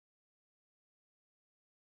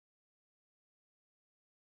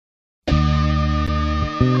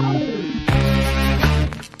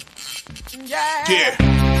Yeah.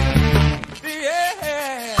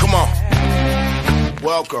 Come on.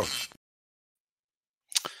 Welcome.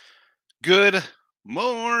 Good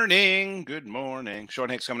morning. Good morning. Sean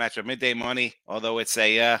Hicks coming at you. Midday Money. Although it's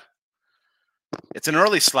an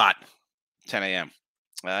early slot, 10 a.m.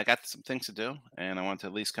 I got some things to do, and I want to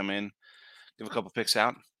at least come in, give a couple picks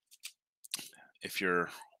out. If you're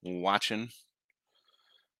watching,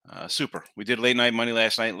 super. We did late night money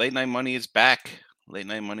last night. Late night money is back.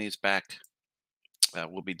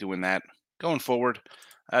 We'll be doing that going forward,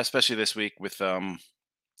 especially this week with the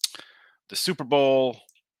Super Bowl.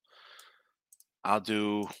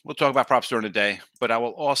 We'll talk about props during the day, but I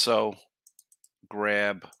will also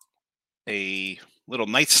grab a little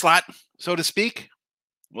night slot, so to speak.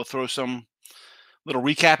 We'll throw some little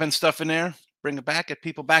recap and stuff in there, bring it back, get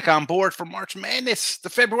people back on board for March Madness. The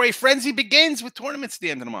February frenzy begins with tournaments at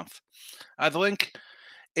the end of the month. The link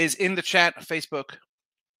is in the chat, Facebook,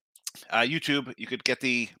 YouTube. You could get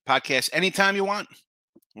the podcast anytime you want,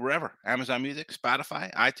 wherever. Amazon Music,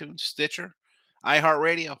 Spotify, iTunes, Stitcher,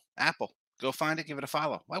 iHeartRadio, Apple. Go find it, give it a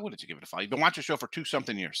follow. Why wouldn't you give it a follow? You've been watching the show for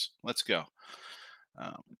 2-something years. Let's go.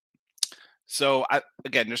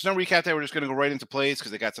 Again, there's no recap there. We're just going to go right into plays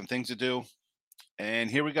because they got some things to do. And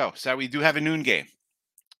here we go. So we do have a noon game.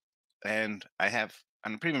 And I have,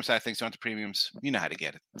 on the premium side of things, on the premiums, you know how to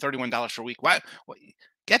get it. $31 for a week. Why?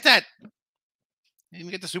 Get that. You can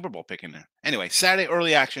get the Super Bowl pick in there. Anyway, Saturday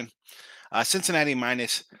early action. Cincinnati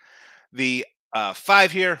minus the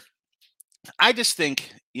 5 here. I just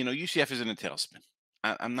think, UCF is in a tailspin.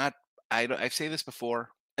 I say this before,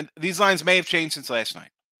 and these lines may have changed since last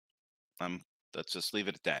night. Let's just leave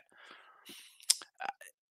it at that.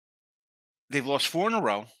 They've lost 4 in a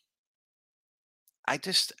row. I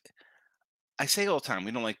say all the time,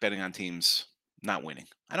 we don't like betting on teams not winning.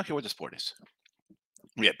 I don't care what the sport is.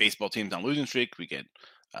 We get baseball teams on losing streak. We get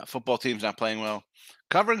football teams not playing well.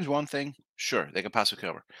 Covering is one thing. Sure, they can possibly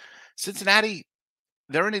cover. Cincinnati,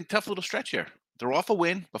 they're in a tough little stretch here. They're off a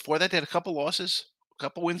win. Before that, they had a couple losses, a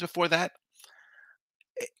couple wins before that.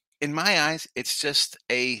 In my eyes, it's just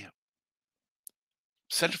a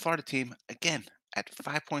Central Florida team, again, at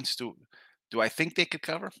 5 points. Do I think they could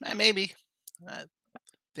cover? Maybe.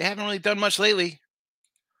 They haven't really done much lately.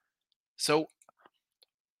 So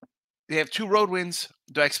they have 2 road wins.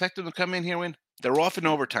 Do I expect them to come in here and win? They're off an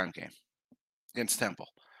overtime game against Temple.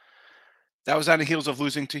 That was on the heels of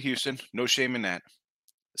losing to Houston. No shame in that.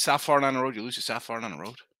 South Florida on the road. You lose to South Florida on the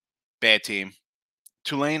road. Bad team.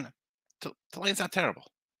 Tulane's not terrible.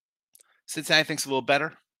 Cincinnati thinks a little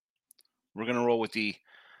better. We're going to roll with the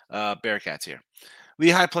Bearcats here.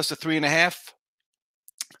 Lehigh plus the 3.5.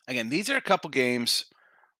 Again, these are a couple games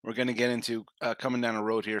we're going to get into coming down the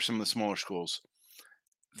road here, some of the smaller schools.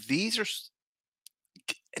 These are –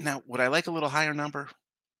 now, would I like a little higher number?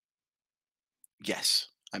 Yes.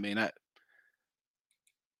 I mean,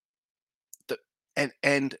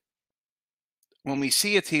 and when we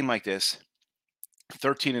see a team like this,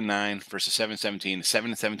 13-9 versus 7-17. The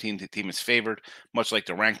 7-17 team is favored, much like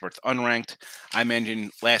the ranked versus unranked. I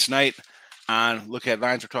mentioned last night on Look Ahead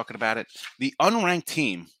Lines, we're talking about it. The unranked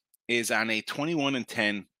team is on a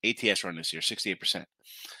 21-10 ATS run this year, 68%.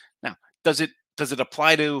 Now, does it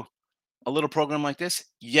apply to a little program like this?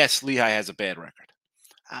 Yes, Lehigh has a bad record.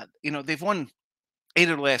 They've won 8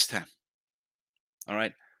 of the last 10. All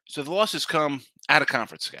right. So the losses come out of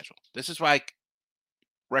conference schedule. This is why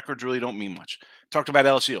records really don't mean much. Talked about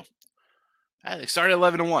LSU. They started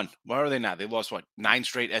 11-1. Where are they now? They lost 9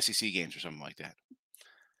 straight SEC games or something like that.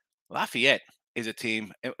 Lafayette is a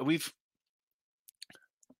team.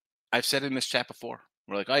 I've said in this chat before.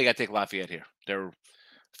 We're like, oh, you got to take Lafayette here. They're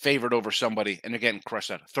favored over somebody, and they're getting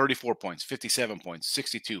crushed out. 34 points, 57 points,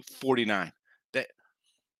 62, 49.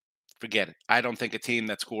 Forget it. I don't think a team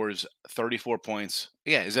that scores 34 points.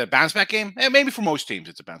 Yeah, is it a bounce back game? Maybe for most teams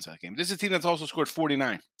it's a bounce back game. This is a team that's also scored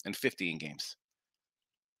 49 and 50 in games.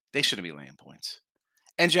 They shouldn't be laying points.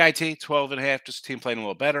 NJIT, 12.5, just a team playing a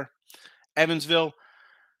little better. Evansville,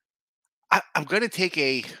 I'm going to take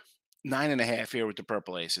a 9.5 here with the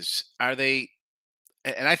Purple Aces. Are they?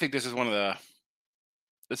 And I think this is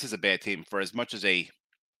this is a bad team for as much as we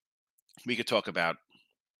could talk about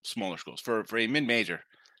smaller schools. For a mid-major,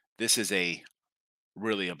 this is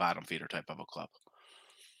really a bottom feeder type of a club.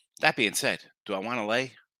 That being said, do I want to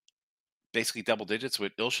lay basically double digits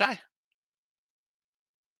with Ilshai?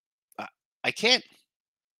 I can't.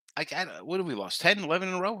 What have we lost? 10, 11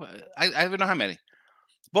 in a row? I don't know how many.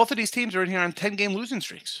 Both of these teams are in here on 10-game losing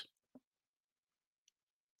streaks.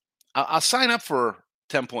 I'll sign up for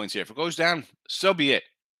 10 points here. If it goes down, so be it.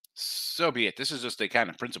 So be it. This is just a kind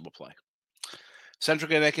of principal play. Central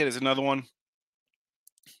Connecticut is another one.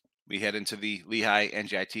 we head into the Lehigh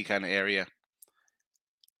NJIT kind of area.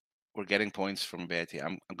 We're getting points from a bad team.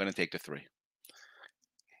 I'm going to take the 3.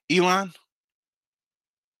 Elon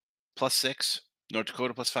 +6. North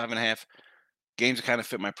Dakota +5.5. Games that kind of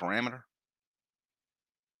fit my parameter.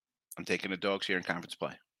 I'm taking the dogs here in conference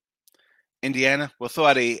play. Indiana, we'll throw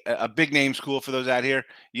out a big name school for those out here.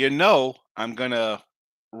 I'm going to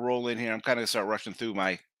roll in here. I'm kind of start rushing through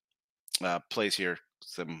my plays here.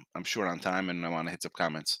 So I'm short on time and I want to hit some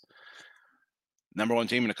comments. Number 1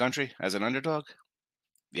 team in the country as an underdog?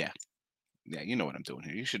 Yeah. Yeah, you know what I'm doing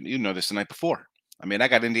here. You know this the night before. I mean, I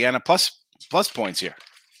got Indiana plus points here.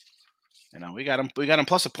 We got them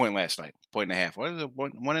plus a point last night. 1.5. What is it?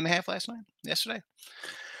 1.5 last night? Yesterday?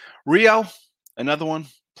 Rio, another one,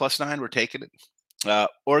 +9. We're taking it.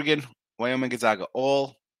 Oregon, Wyoming, Gonzaga,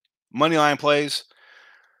 all money line plays.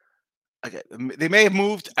 Okay, they may have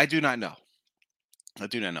moved. I do not know.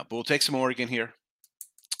 But we'll take some Oregon here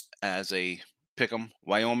as a pick 'em.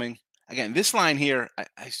 Wyoming. Again, this line here,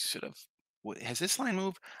 I should have. Has this line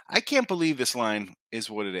moved? I can't believe this line is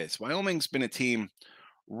what it is. Wyoming's been a team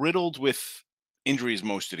riddled with injuries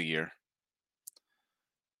most of the year.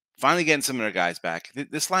 Finally getting some of their guys back.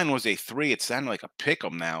 This line was a 3. It sounded like a pick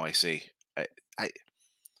 'em now, I see.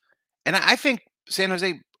 I think San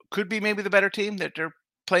Jose could be maybe the better team. That they're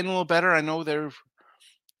playing a little better. I know they've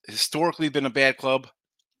historically been a bad club.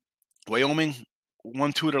 Wyoming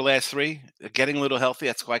won 2 of their last 3. They're getting a little healthy.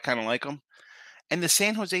 That's why I kind of like them. And the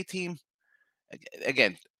San Jose team,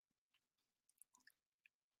 again,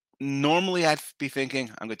 normally I'd be thinking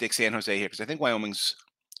I'm going to take San Jose here because I think Wyoming's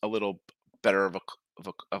a little better of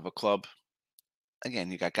a club.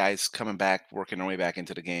 Again, you got guys coming back, working their way back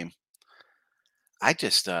into the game. I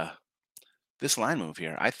just this line move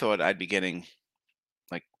here, I thought I'd be getting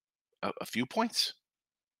like a few points.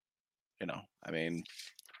 I mean,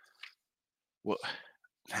 well,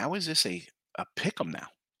 how is this a pick 'em now?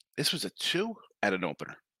 This was a 2 at an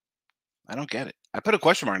opener. I don't get it. I put a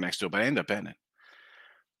question mark next to it, but I ended up betting it.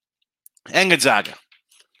 And Gonzaga.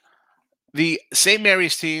 The St.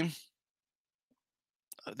 Mary's team,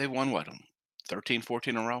 they won what? 13,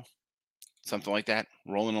 14 in a row? Something like that.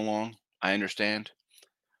 Rolling along. I understand.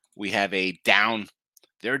 We have a down.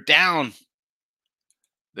 They're down.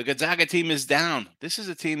 The Gonzaga team is down. This is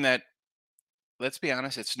a team that, let's be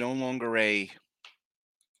honest, it's no longer a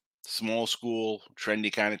small school,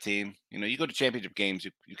 trendy kind of team. You go to championship games,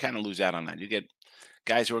 you kind of lose out on that. You get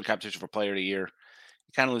guys who are in competition for player of the year.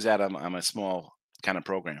 You kind of lose out on a small kind of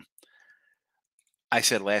program. I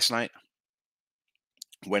said last night,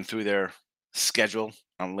 went through their schedule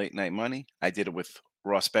on Late Night Money. I did it with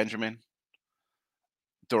Ross Benjamin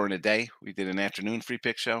during the day. We did an afternoon free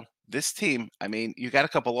pick show. This team, I mean, you got a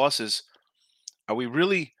couple losses. Are we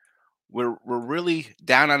really, we're really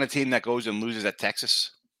down on a team that goes and loses at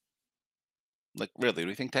Texas? Like, really, do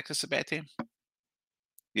you think Texas is a bad team?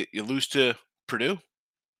 You lose to Purdue?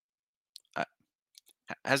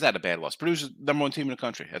 How's that a bad loss? Purdue's the number 1 team in the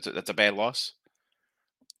country. That's a bad loss.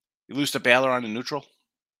 You lose to Baylor on a neutral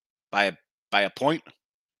by a point.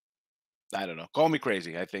 I don't know. Call me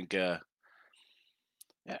crazy. I think you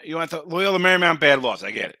want to Loyola Marymount, bad loss.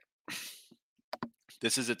 I get it.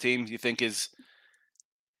 This is a team you think is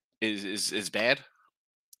bad.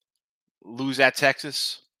 Lose at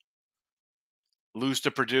Texas. Lose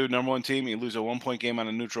to Purdue, number 1 team. You lose a 1-point game on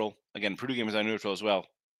a neutral. Again, Purdue game is on a neutral as well.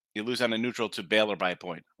 You lose on a neutral to Baylor by a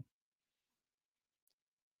point.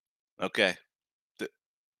 Okay.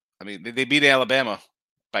 I mean, they beat Alabama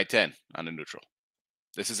by 10 on a neutral.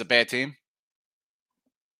 This is a bad team?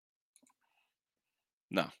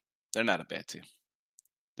 No, they're not a bad team.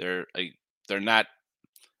 They're not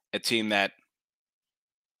a team that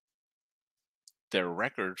their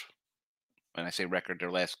record, when I say record,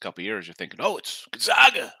 their last couple years, you're thinking, oh, it's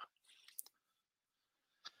Gonzaga.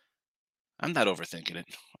 I'm not overthinking it.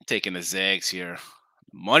 I'm taking the Zags here.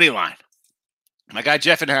 Money line. My guy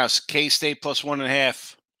Jeffenhouse, K-State plus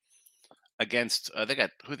 1.5 against, they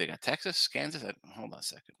got Texas, Kansas? Hold on a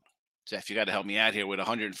second. Jeff, you got to help me out here with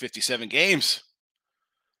 157 games.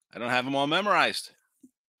 I don't have them all memorized.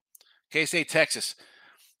 K-State, Texas.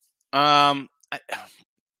 I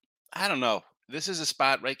don't know. This is a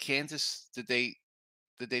spot, right? Kansas, did they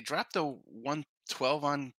drop the 112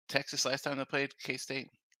 on Texas last time they played K-State?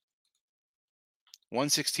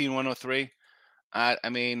 116, 103. I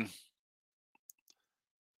mean,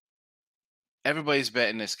 everybody's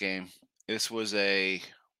betting this game. This was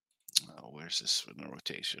where's this in the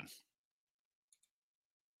rotation?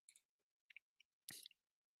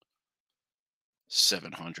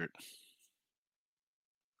 $700.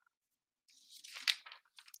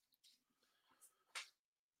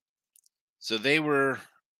 So they were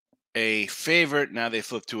a favorite. Now they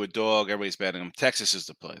flip to a dog. Everybody's betting them. Texas is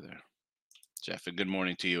the play there. Jeff, and good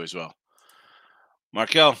morning to you as well.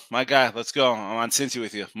 Markel, my guy, let's go. I'm on Cincy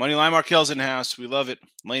with you. Moneyline Markel's in the house. We love it.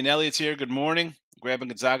 Lane Elliott's here. Good morning. Grabbing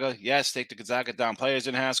Gonzaga. Yes, take the Gonzaga down. Players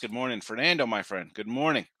in the house. Good morning. Fernando, my friend. Good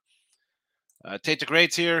morning. Take the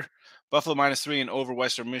Greats here. Buffalo -3 and over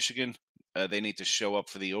Western Michigan. They need to show up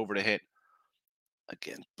for the over to hit.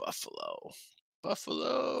 Again, Buffalo.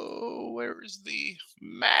 Buffalo. Where is the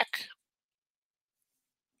MAC?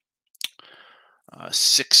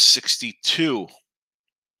 662.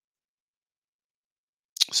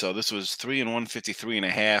 So this was 3 and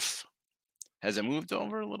 153.5. Has it moved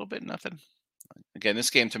over a little bit? Nothing. Again, this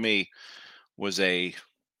game to me was a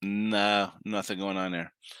nothing going on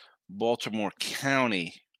there. Baltimore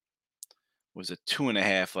County was a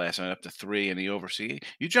 2.5 last night, up to 3 in the over. See,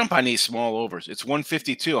 you jump on these small overs. It's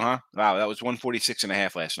 152, huh? Wow, that was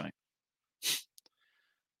 146.5 last night.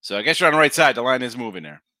 So I guess you're on the right side. The line is moving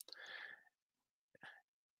there.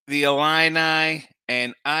 The Illini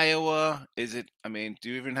and Iowa, is it? I mean, do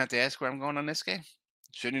you even have to ask where I'm going on this game?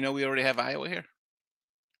 Shouldn't you know we already have Iowa here?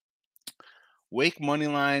 Wake money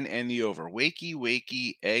line and the over.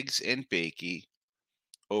 Wakey, eggs and bakey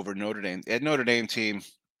over Notre Dame. At Notre Dame team,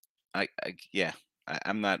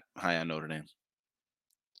 I'm not high on Notre Dame.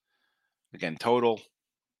 Again, total.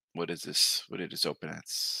 What is this? What did this open at?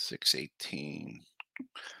 618.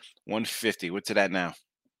 150. What's it at now?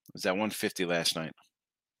 Was that 150 last night?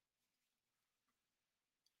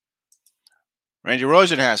 Randy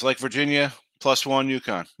Rosenhaus, like Virginia, +1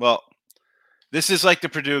 UConn. Well, this is like the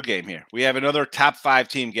Purdue game here. We have another top 5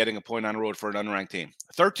 team getting a point on the road for an unranked team.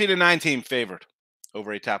 13-9 team favored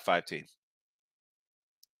over a top 5 team.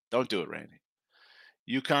 Don't do it, Randy.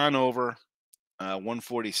 UConn over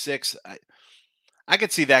 146. I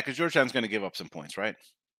could see that because Georgetown's going to give up some points, right?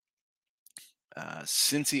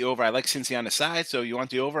 Cincy over. I like Cincy on the side, so you want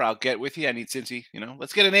the over? I'll get with you. I need Cincy.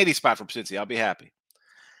 Let's get an 80 spot from Cincy. I'll be happy.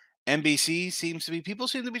 NBC people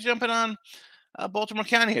seem to be jumping on Baltimore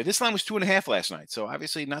County here. This line was 2.5 last night, so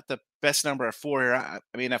obviously not the best number at 4 here. I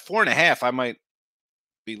mean, at 4.5, I might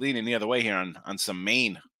be leaning the other way here on some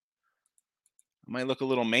Maine. I might look a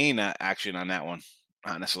little Maine action on that one,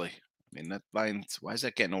 honestly. I mean, that line, why is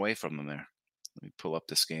that getting away from them there? Let me pull up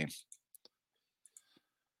this game.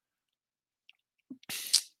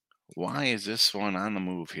 Why is this one on the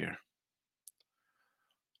move here?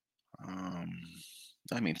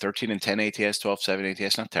 13-10 ATS, 12-7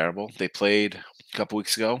 ATS, not terrible. They played a couple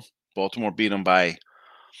weeks ago. Baltimore beat them by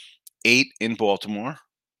 8 in Baltimore.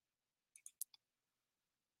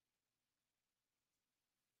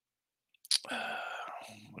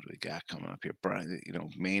 What do we got coming up here?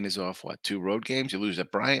 Bryant, Maine is off, 2 road games? You lose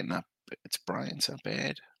at Bryant. It's Bryant's not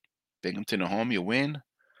bad. Binghamton at home, you win.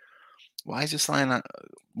 Why is this line not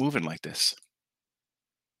moving like this?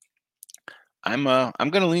 I'm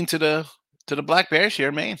going to lean to the Black Bears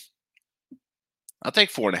here, Maine. I'll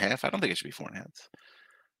take 4.5. I don't think it should be 4.5.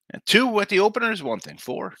 And 2 at the opener is one thing.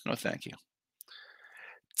 4, no thank you.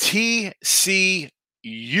 TCU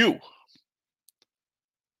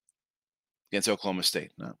against Oklahoma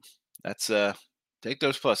State. No, that's take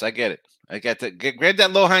those plus. I get it. I get that. Grab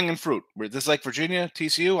that low hanging fruit. This is like Virginia,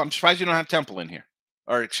 TCU. I'm surprised you don't have Temple in here,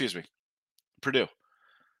 or excuse me, Purdue.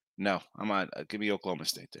 No, I'm on. Give me Oklahoma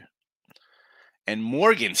State there. And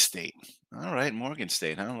Morgan State. All right, Morgan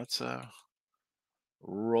State, huh? Let's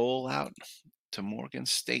roll out to Morgan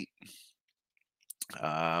State.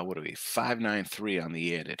 What are we? 593 on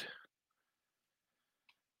the added.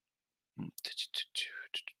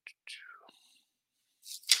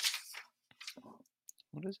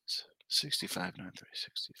 What is this? 65.93,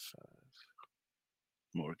 65.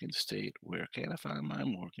 Morgan State. Where can I find my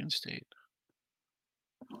Morgan State?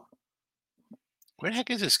 Where the heck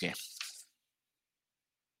is this game?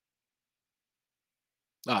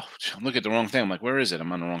 Oh, I'm looking at the wrong thing. I'm like, where is it?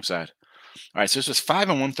 I'm on the wrong side. All right, so this was 5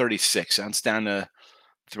 and 136. Sounds down to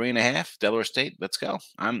 3.5. Delaware State. Let's go.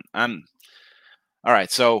 I'm all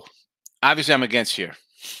right. So obviously I'm against here.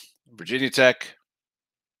 Virginia Tech,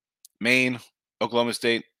 Maine, Oklahoma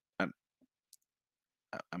State,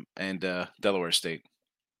 and Delaware State.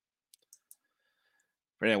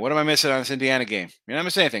 What am I missing on this Indiana game? You're not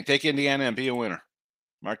missing anything. Take Indiana and be a winner.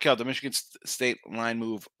 Markel, the Michigan State line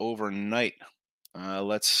move overnight.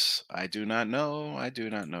 I do not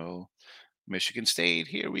know. Michigan State,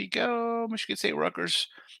 here we go. Michigan State, Rutgers.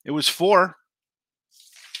 It was 4.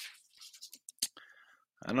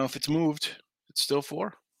 I don't know if it's moved. It's still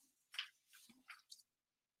 4.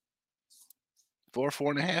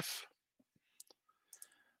 4.5.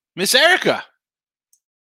 Miss Erica.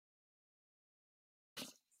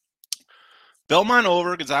 Belmont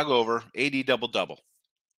over, Gonzaga over, AD double-double.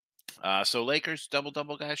 So Lakers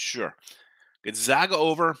double-double, guys? Sure. Gonzaga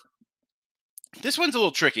over. This one's a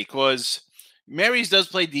little tricky because Mary's does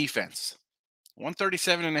play defense.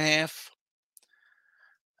 137.5.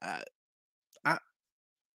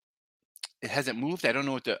 It hasn't moved. I don't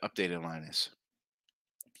know what the updated line is.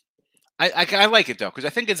 I like it, though, because I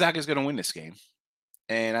think Gonzaga is going to win this game.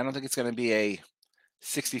 And I don't think it's going to be a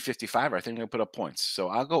 60-55. I think they're going to put up points. So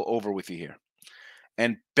I'll go over with you here.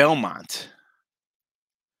 And Belmont.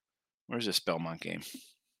 Where's this Belmont game?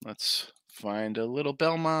 Let's find a little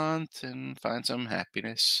Belmont and find some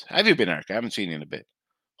happiness. How have you been, Eric? I haven't seen you in a bit.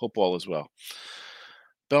 Hope all is well.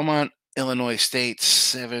 Belmont, Illinois State,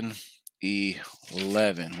 7-11.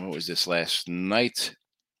 What was this last night?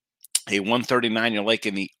 A 139. You're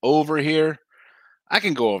liking the over here. I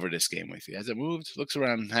can go over this game with you. Has it moved? Looks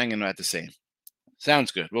around hanging at the same.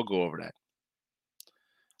 Sounds good. We'll go over that.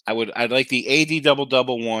 I'd like the AD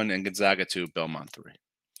double-double 1 and Gonzaga 2, Belmont 3.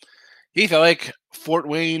 Heath, I like Fort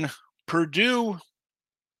Wayne, Purdue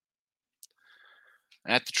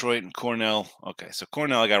at Detroit and Cornell. Okay, so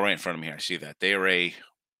Cornell I got right in front of me here. I see that. They are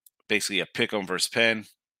basically a pick-em versus Penn.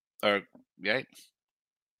 Or, right?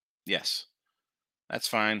 Yes. That's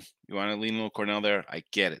fine. You want to lean a little Cornell there? I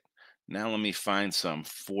get it. Now let me find some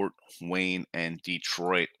Fort Wayne and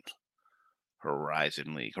Detroit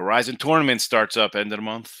Horizon League. Horizon Tournament starts up end of the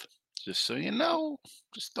month. Just so you know.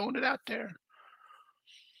 Just throwing it out there.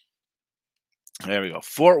 There we go.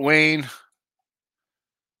 Fort Wayne,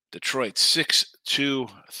 Detroit,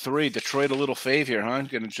 6-2-3. Detroit a little fave here, huh?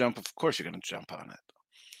 Going to jump. Of course you're going to jump on it.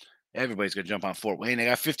 Everybody's going to jump on Fort Wayne. They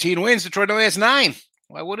got 15 wins. Detroit only has 9.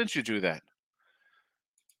 Why wouldn't you do that?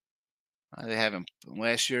 They haven't.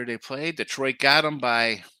 Last year they played. Detroit got them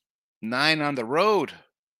by 9 on the road.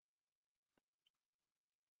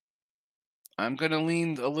 I'm going to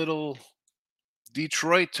lean a little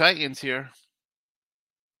Detroit Titans here.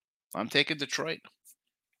 I'm taking Detroit.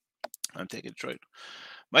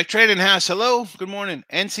 Mike Trading House, hello. Good morning.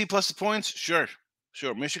 NC plus the points? Sure.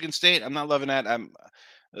 Michigan State, I'm not loving that.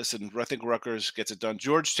 Listen, I think Rutgers gets it done.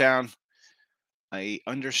 Georgetown, I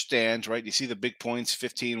understand, right? You see the big points,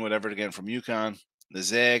 15, whatever, again, from UConn. The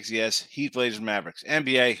Zags, yes. Heat, Blazers, Mavericks.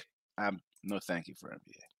 NBA, no thank you for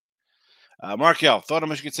NBA. Markel, thought of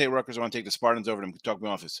Michigan State, Rutgers. I want to take the Spartans over them. Talk me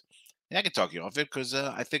off this. Yeah, I can talk you off it because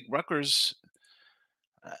I think Rutgers,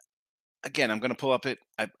 again, I'm going to pull up it.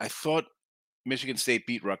 I thought Michigan State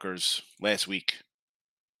beat Rutgers last week,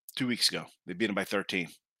 2 weeks ago. They beat them by 13.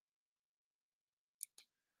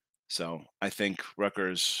 So I think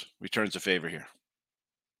Rutgers returns the favor here.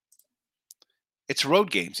 It's road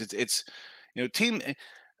games. It's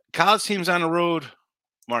college teams on the road,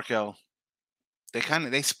 Markel.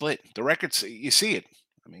 They split the records. You see it.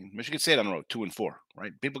 I mean, Michigan State on the road, 2-4,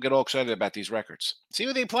 right? People get all excited about these records. See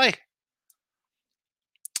who they play.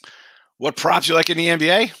 What props you like in the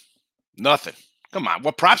NBA? Nothing. Come on.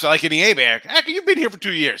 What props I like in the NBA? Heck, you've been here for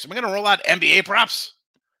 2 years. Am I going to roll out NBA props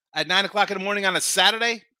at 9 o'clock in the morning on a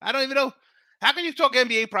Saturday? I don't even know. How can you talk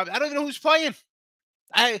NBA props? I don't even know who's playing.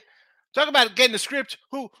 I talk about getting the script.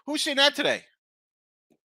 Who's seen that today?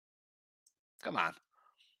 Come on.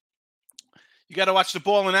 You got to watch the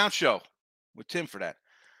Ball and Out show with Tim for that.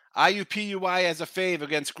 IUPUI as a fave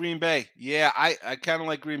against Green Bay. Yeah, I kind of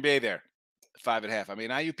like Green Bay there. 5.5. I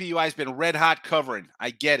mean, IUPUI has been red hot covering.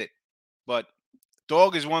 I get it. But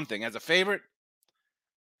dog is one thing. As a favorite,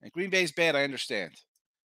 and Green Bay's bad, I understand.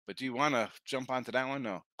 But do you want to jump onto that one?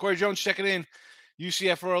 No. Corey Jones checking in.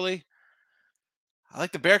 UCF early. I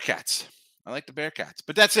like the Bearcats.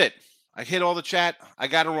 But that's it. I hit all the chat. I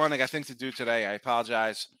got to run. I got things to do today. I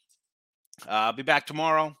apologize. I'll be back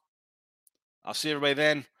tomorrow. I'll see everybody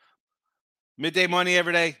then. Midday money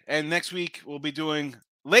every day. And next week, we'll be doing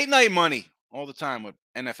late night money all the time with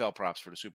NFL props for the Super